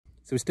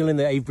So we're still in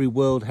the Avebury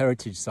World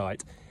Heritage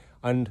Site,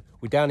 and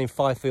we're down in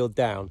Fifield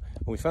Down,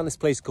 and we found this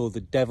place called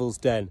the Devil's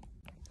Den.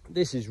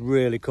 This is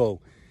really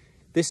cool.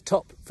 This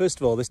top, first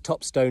of all, this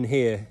top stone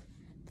here,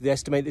 they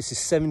estimate this is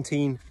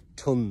 17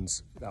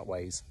 tons that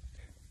weighs.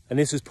 And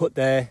this was put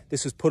there,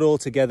 this was put all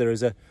together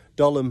as a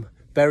Dolham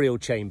burial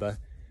chamber,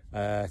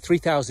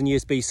 3,000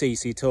 years BC,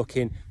 so you're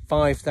talking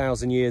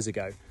 5,000 years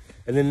ago.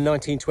 And in the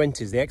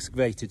 1920s, they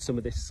excavated some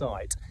of this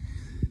site,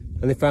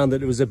 and they found that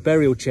there was a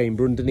burial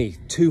chamber underneath,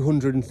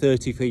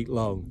 230 feet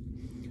long.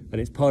 And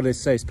it's part of this,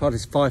 say, it's part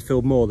of this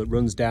Fifield Moor that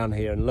runs down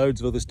here, and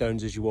loads of other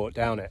stones as you walk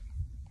down it.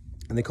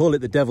 And they call it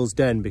the Devil's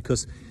Den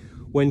because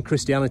when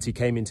Christianity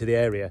came into the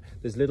area,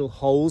 there's little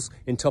holes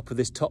in top of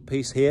this top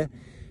piece here,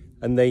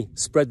 and they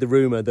spread the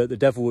rumour that the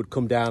devil would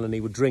come down and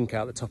he would drink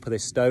out the top of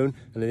this stone.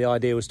 And the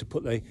idea was to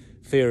put the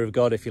fear of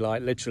God, if you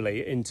like,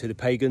 literally into the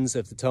pagans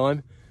of the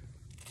time.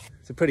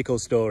 It's a pretty cool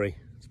story.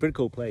 It's a pretty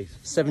cool place.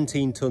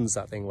 17 tons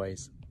that thing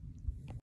weighs.